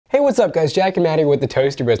what's up guys, Jack and Matt here with the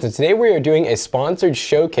Toaster Bros, and today we are doing a sponsored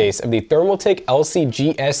showcase of the Thermaltake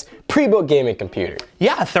LCGS pre-built gaming computer.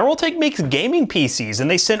 Yeah, Thermaltake makes gaming PCs, and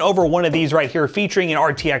they sent over one of these right here featuring an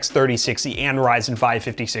RTX 3060 and Ryzen 5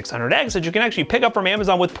 5600X that you can actually pick up from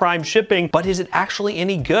Amazon with Prime shipping, but is it actually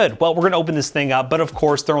any good? Well, we're gonna open this thing up, but of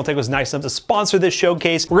course, Thermaltake was nice enough to sponsor this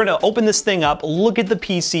showcase. We're gonna open this thing up, look at the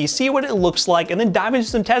PC, see what it looks like, and then dive into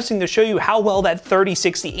some testing to show you how well that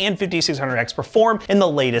 3060 and 5600X perform in the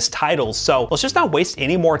latest titles. So let's just not waste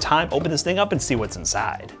any more time, open this thing up and see what's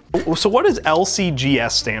inside. So what does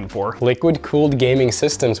LCGS stand for? Liquid Cooled Gaming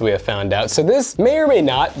Systems, we have found out. So this may or may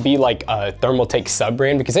not be like a Thermaltake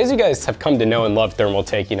sub-brand, because as you guys have come to know and love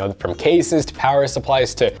Thermaltake, you know, from cases to power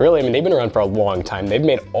supplies to really, I mean, they've been around for a long time. They've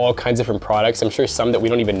made all kinds of different products. I'm sure some that we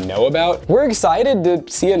don't even know about. We're excited to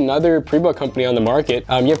see another pre-built company on the market.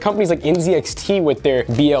 You have companies like NZXT with their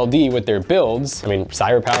BLD, with their builds. I mean,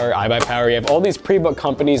 CyberPower, iBuyPower, you have all these pre-built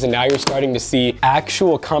companies, and now you're starting to see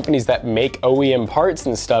actual companies that make OEM parts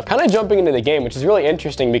and stuff kind of jumping into the game, which is really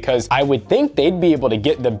interesting because I would think they'd be able to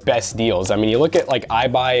get the best deals. I mean, you look at like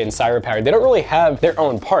iBuy and CyberPower, they don't really have their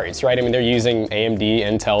own parts, right? I mean, they're using AMD,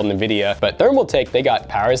 Intel, and NVIDIA, but Thermaltake, they got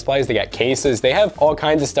power supplies, they got cases, they have all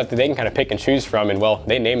kinds of stuff that they can kind of pick and choose from, and well,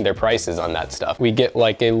 they named their prices on that stuff. We get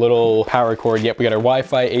like a little power cord. Yep, we got our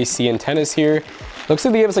Wi-Fi AC antennas here. Looks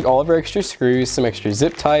like they gave us like all of our extra screws, some extra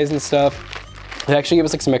zip ties and stuff. They actually give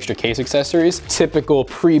us like some extra case accessories. Typical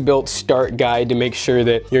pre-built start guide to make sure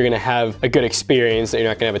that you're gonna have a good experience, that you're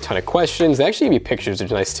not gonna have a ton of questions. They actually give you pictures, which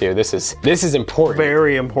is nice too. This is important.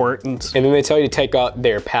 Very important. And then they tell you to take out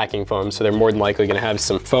their packing foam, so they're more than likely gonna have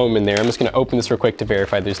some foam in there. I'm just gonna open this real quick to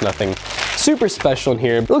verify there's nothing super special in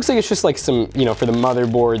here. It looks like it's just like some, you know, for the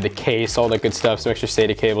motherboard, the case, all that good stuff, some extra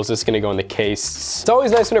SATA cables. This is gonna go in the case. It's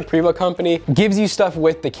always nice when a pre-built company gives you stuff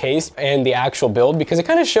with the case and the actual build, because it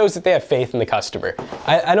kind of shows that they have faith in the customer.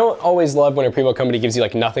 I don't always love when a pre-built company gives you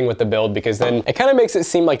like nothing with the build, because then it kind of makes it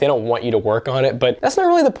seem like they don't want you to work on it, but that's not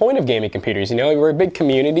really the point of gaming computers, you know? We're a big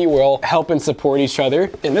community, we're all help and support each other,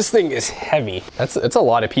 and this thing is heavy. It's a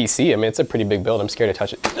lot of PC. I mean, it's a pretty big build. I'm scared to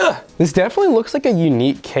touch it. Ugh. This definitely looks like a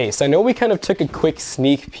unique case. I know we kind of took a quick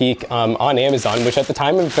sneak peek on Amazon, which at the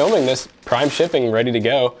time of filming this, Prime shipping, ready to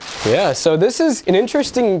go. Yeah, so this is an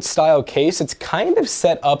interesting style case. It's kind of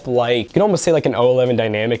set up like, you can almost say like an O11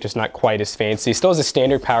 Dynamic, just not quite as fancy. Still has a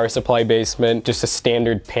standard power supply basement, just a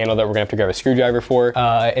standard panel that we're gonna have to grab a screwdriver for.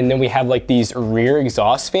 And then we have like these rear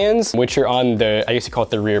exhaust fans, which are on the, I used to call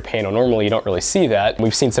it the rear panel. Normally you don't really see that.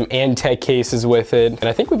 We've seen some Antec cases with it. And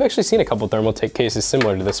I think we've actually seen a couple Thermaltake cases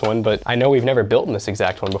similar to this one, but I know we've never built in this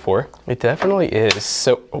exact one before. It definitely is.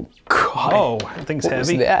 So, oh God. Oh, that thing's heavy.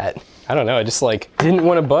 What was that? I don't know, I just like didn't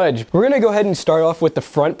want to budge. We're gonna go ahead and start off with the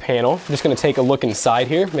front panel. I'm just gonna take a look inside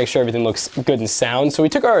here, make sure everything looks good and sound. So we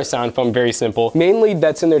took our sound foam, very simple. Mainly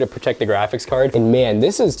that's in there to protect the graphics card. And man,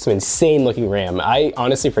 this is some insane looking RAM. I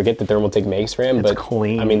honestly forget that Thermaltake makes RAM, but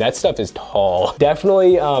clean. I mean, that stuff is tall.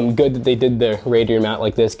 Definitely good that they did the radiator mount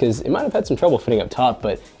like this, because it might have had some trouble fitting up top,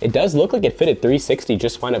 but it does look like it fitted 360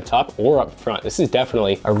 just fine up top or up front. This is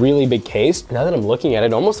definitely a really big case. Now that I'm looking at it,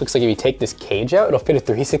 it almost looks like if you take this cage out, it'll fit a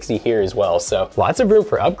 360 here as well. So lots of room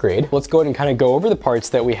for upgrade. Let's go ahead and kind of go over the parts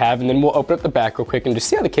that we have, and then we'll open up the back real quick and just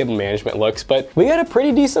see how the cable management looks. But we got a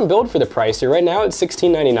pretty decent build for the price here. Right now it's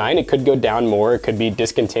 $16.99. It could go down more. It could be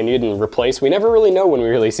discontinued and replaced. We never really know when we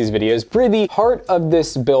release these videos. For the heart of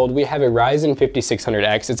this build, we have a Ryzen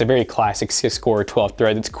 5600X. It's a very classic Cisco 12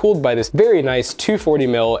 thread. It's cooled by this very nice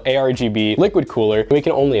 240mm ARGB liquid cooler. We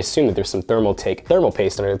can only assume that there's some Thermaltake thermal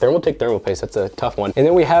paste under it. Thermaltake thermal paste, that's a tough one. And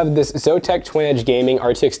then we have this Zotac Twin Edge Gaming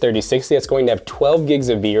RTX 3060. That's going to have 12 gigs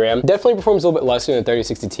of VRAM. Definitely performs a little bit less than the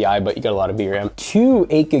 3060 Ti, but you got a lot of VRAM. Two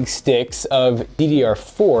 8 gig sticks of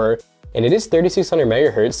DDR4. And it is 3600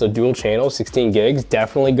 megahertz, so dual channel, 16 gigs.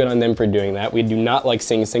 Definitely good on them for doing that. We do not like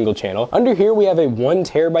seeing single channel. Under here, we have a 1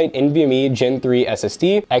 terabyte NVMe Gen 3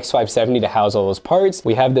 SSD, X570 to house all those parts.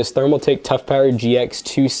 We have this Thermaltake ToughPower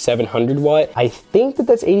GX2 700 watt. I think that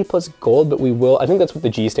that's 80 plus gold, but I think that's what the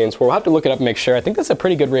G stands for. We'll have to look it up and make sure. I think that's a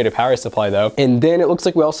pretty good rated power supply though. And then it looks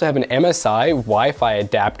like we also have an MSI Wi-Fi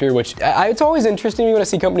adapter, which it's always interesting when I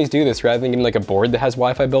see companies do this rather than getting like a board that has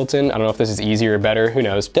Wi-Fi built in. I don't know if this is easier or better, who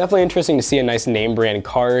knows. Definitely interesting to see a nice name brand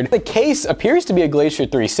card. The case appears to be a Glacier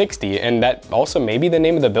 360, and that also may be the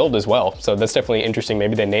name of the build as well. So that's definitely interesting.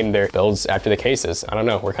 Maybe they named their builds after the cases. I don't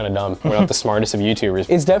know, we're kind of dumb. We're not the smartest of YouTubers.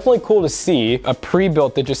 It's definitely cool to see a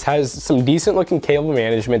pre-built that just has some decent looking cable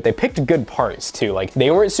management. They picked good parts too. Like they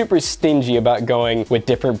weren't super stingy about going with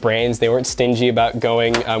different brands. They weren't stingy about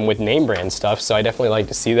going with name brand stuff. So I definitely like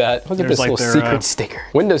to see that. Look at this like little secret sticker.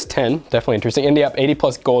 Windows 10, definitely interesting. And yep, 80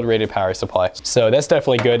 plus gold rated power supply. So that's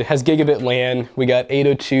definitely good. Has gigabit LAN. We got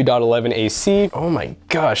 802.11 AC. Oh my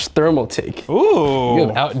gosh, Thermaltake. Ooh. You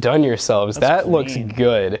have outdone yourselves. That looks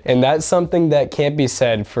good. And that's something that can't be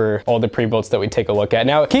said for all the pre-builds that we take a look at.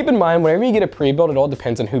 Now, keep in mind, whenever you get a pre-build, it all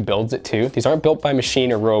depends on who builds it too. These aren't built by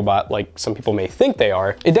machine or robot like some people may think they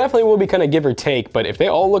are. It definitely will be kind of give or take, but if they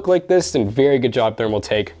all look like this, then very good job,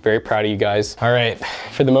 Thermaltake. Very proud of you guys. All right,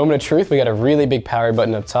 for the moment of truth, we got a really big power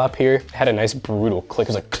button up top here. It had a nice brutal click. It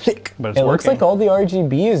was like click. But it looks like all the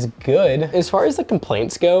RGB is good. As far as the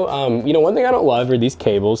complaints go, you know, one thing I don't love are these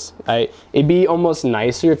cables. It'd be almost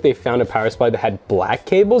nicer if they found a power supply that had black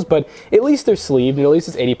cables, but at least they're sleeved and at least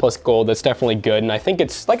it's 80 plus gold. That's definitely good. And I think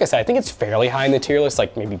it's, like I said, I think it's fairly high in the tier list,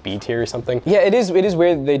 like maybe B tier or something. Yeah, it is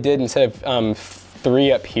weird that they did instead of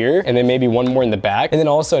 3 up here and then maybe 1 more in the back. And then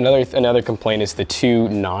also another complaint is the 2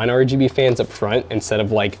 non-RGB fans up front instead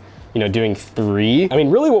of like, you know, doing 3. I mean,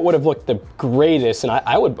 really what would have looked the greatest, and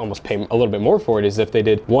I would almost pay a little bit more for it, is if they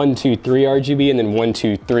did 1, 2, 3 RGB and then 1,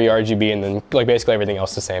 2, 3 RGB and then like basically everything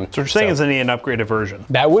else the same. So what you're saying is they need an upgraded version.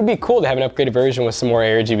 That would be cool to have an upgraded version with some more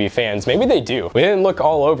RGB fans. Maybe they do. We didn't look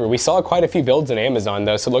all over. We saw quite a few builds on Amazon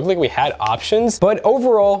though, so it looked like we had options, but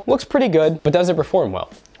overall looks pretty good, but does it perform well?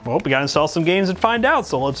 Well, we gotta install some games and find out,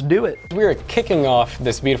 so let's do it. We're kicking off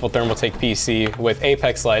this beautiful Thermaltake PC with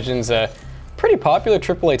Apex Legends, a pretty popular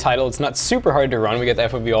AAA title. It's not super hard to run. We get the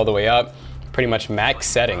FOV all the way up, pretty much max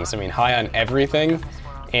settings. I mean, high on everything.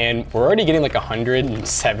 And we're already getting like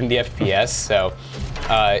 170 FPS, so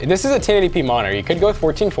this is a 1080p monitor. You could go with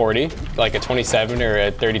 1440, like a 27 or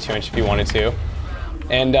a 32 inch if you wanted to.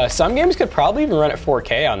 And some games could probably even run at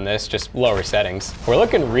 4K on this, just lower settings. We're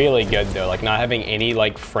looking really good though, like not having any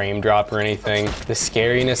like frame drop or anything. The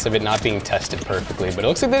scariness of it not being tested perfectly, but it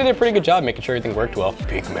looks like they did a pretty good job making sure everything worked well.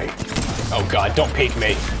 Peek me. Oh God, don't peek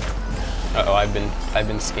me. Uh-oh, I've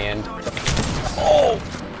been scanned. Oh,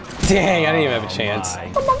 dang, I didn't even have a chance.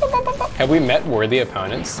 Have we met worthy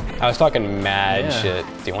opponents? I was talking mad shit.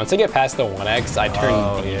 Dude, once I get past the 1X, I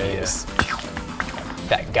turn devious.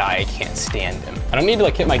 That guy, I can't stand him. I don't need to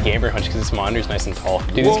like hit my gamer hunch because this monitor's nice and tall.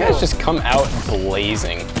 Dude, these guys just come out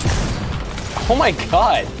blazing. Oh my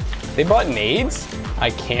God, they bought nades? I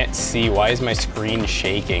can't see, why is my screen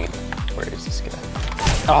shaking? Where is this guy?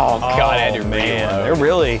 Oh God, I had to reload. They're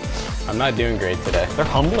really, I'm not doing great today. they're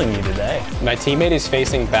humbling you today. My teammate is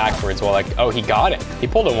facing backwards while like, oh, he got it. He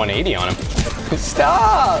pulled a 180 on him.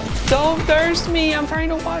 Stop, don't thirst me, I'm trying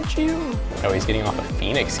to watch you. Oh, he's getting off a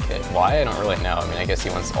Phoenix kit. Why? I don't really know. I mean, I guess he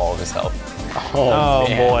wants all of his help. Oh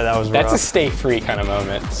man. Boy, that was rough. That's a stay free kind of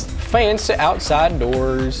moment. Fans to outside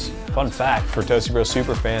doors. Fun fact for Toasty Bro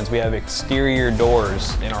super fans, we have exterior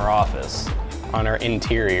doors in our office. On our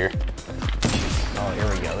interior. Oh, here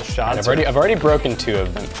we go, the shots. I've already broken 2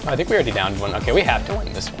 of them. I think we already downed 1. Okay, we have to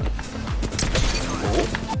win this one. Ooh.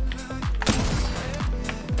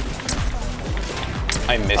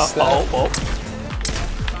 I missed that.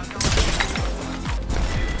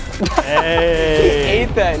 Hey. He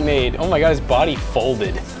ate that nade. Oh my God, his body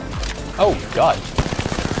folded. Oh God.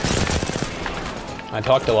 I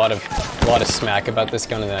talked a lot of smack about this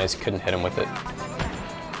gun and then I just couldn't hit him with it.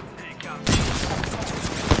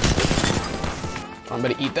 I'm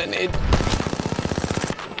gonna eat that nade.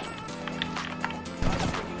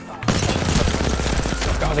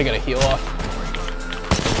 God, they gotta heal off.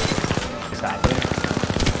 What's happening?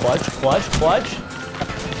 Clutch, clutch, clutch.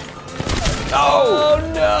 Oh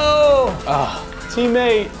no! Oh,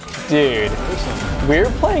 teammate. Dude, we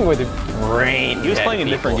were playing with brain. He was playing a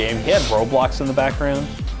different game. He had Roblox in the background.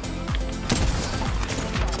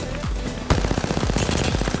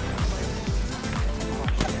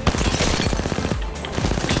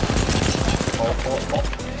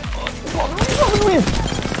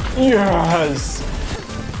 Yes!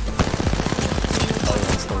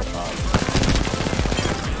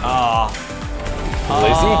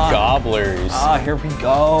 Lizzie Gobblers. Here we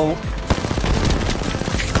go.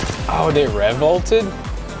 Oh, they revolted?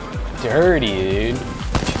 Dirty, dude.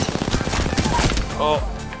 Oh.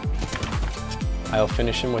 I'll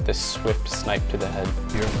finish him with a swift snipe to the head.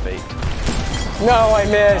 Your fate. No, I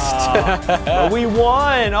missed. But we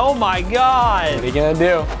won. Oh my God. What are you gonna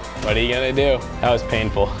do? What are you gonna do? That was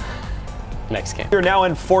painful. Next game. We're now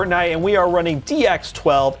in Fortnite and we are running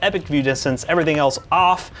DX12, Epic View Distance, everything else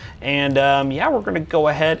off. And yeah, we're gonna go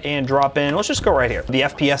ahead and drop in. Let's just go right here. The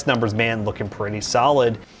FPS numbers, man, looking pretty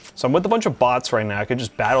solid. So I'm with a bunch of bots right now. I could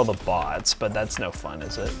just battle the bots, but that's no fun,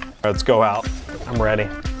 is it? All right, let's go out. I'm ready.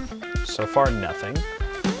 So far, nothing.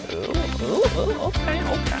 Ooh, okay.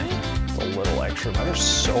 It's a little extra, but there's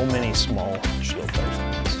so many small shield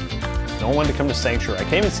persons. No one to come to Sanctuary. I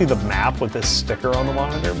can't even see the map with this sticker on the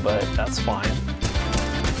monitor, but that's fine.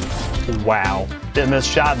 Wow, didn't miss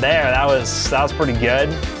shot there. That was pretty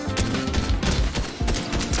good.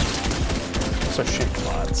 So shooting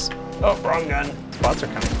bots. Oh, wrong gun. Bots are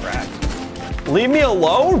kind of cracked. Leave me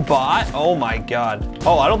alone, bot. Oh my God.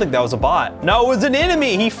 Oh, I don't think that was a bot. No, it was an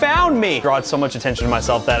enemy. He found me. Brought so much attention to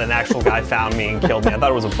myself that an actual guy found me and killed me. I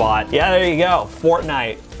thought it was a bot. Yeah, there you go.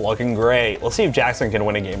 Fortnite, looking great. Let's see if Jackson can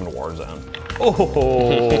win a game in Warzone.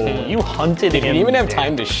 Oh, you hunted him. Didn't even have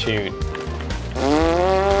time to shoot.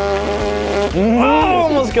 Oh,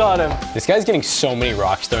 almost got him. This guy's getting so many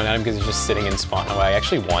rocks thrown at him because he's just sitting in spawn. Oh, I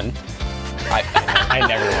actually won. I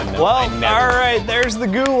never won though. Well, all right, there's the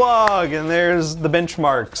gulag and there's the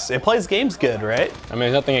benchmarks. It plays games good, right? I mean,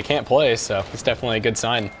 there's nothing it can't play, so it's definitely a good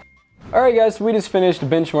sign. All right, guys, so we just finished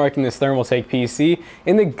benchmarking this Thermaltake PC,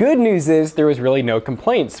 and the good news is there was really no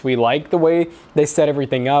complaints. We like the way they set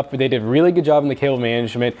everything up. They did a really good job in the cable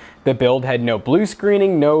management. The build had no blue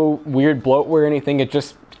screening, no weird bloatware or anything. It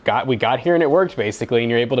just we got here and it worked basically, and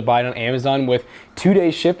you're able to buy it on Amazon with 2-day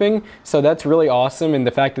shipping. So that's really awesome, and the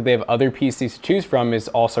fact that they have other PCs to choose from is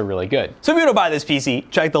also really good. So if you want to buy this PC,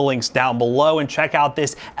 check the links down below and check out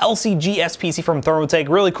this LCG SPC from Thermaltake.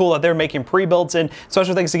 Really cool that they're making pre-builts, and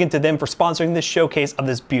special thanks again to them for sponsoring this showcase of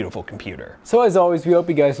this beautiful computer. So as always, we hope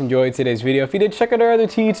you guys enjoyed today's video. If you did, check out our other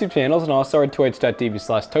two YouTube channels and also our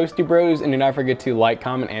twitch.tv/ToastyBros, and do not forget to like,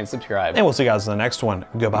 comment, and subscribe. And we'll see you guys in the next one.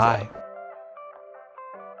 Goodbye.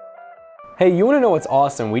 Hey, you want to know what's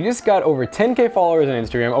awesome? We just got over 10K followers on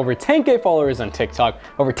Instagram, over 10K followers on TikTok,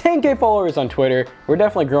 over 10K followers on Twitter. We're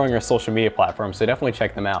definitely growing our social media platforms, so definitely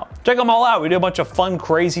check them out. Check them all out. We do a bunch of fun,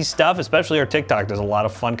 crazy stuff, especially our TikTok. There's a lot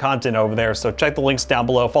of fun content over there, so check the links down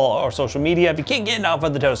below. Follow our social media if you can't get enough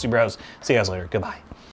of the Toasty Bros. See you guys later. Goodbye.